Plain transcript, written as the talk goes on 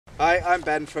Hi, I'm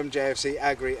Ben from JFC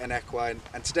Agri and Equine,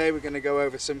 and today we're going to go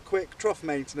over some quick trough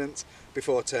maintenance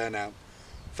before turnout.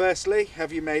 Firstly,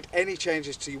 have you made any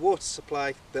changes to your water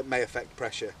supply that may affect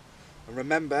pressure? And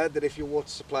remember that if your water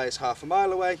supply is half a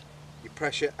mile away, your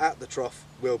pressure at the trough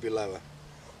will be lower.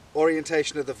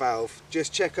 Orientation of the valve,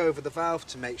 just check over the valve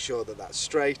to make sure that that's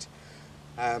straight.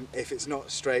 If it's not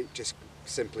straight, just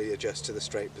simply adjust to the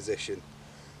straight position.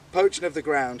 Poaching of the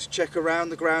ground, check around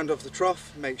the ground of the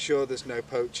trough, make sure there's no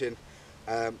poaching,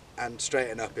 and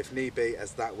straighten up if need be,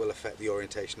 as that will affect the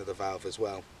orientation of the valve as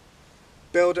well.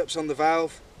 Build-ups on the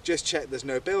valve, just check there's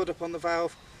no build-up on the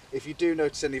valve. If you do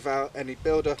notice any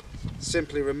build-up,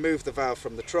 simply remove the valve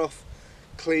from the trough,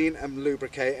 clean and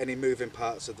lubricate any moving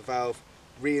parts of the valve,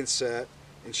 reinsert,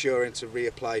 ensuring to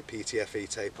reapply PTFE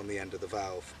tape on the end of the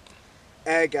valve.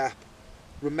 Air gap.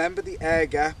 Remember, the air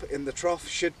gap in the trough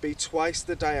should be twice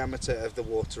the diameter of the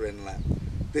water inlet.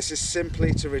 This is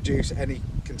simply to reduce any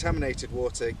contaminated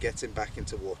water getting back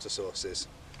into water sources.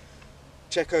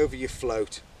 Check over your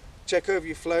float. Check over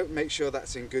your float, make sure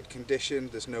that's in good condition,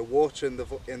 there's no water in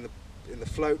the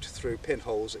float through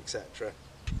pinholes, etc.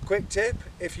 Quick tip,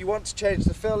 if you want to change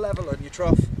the fill level on your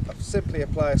trough, simply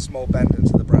apply a small bend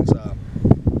into the brass arm.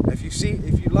 If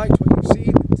you liked what you've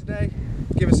seen today,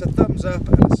 give us a thumbs up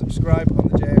and a subscribe on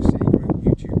the JFC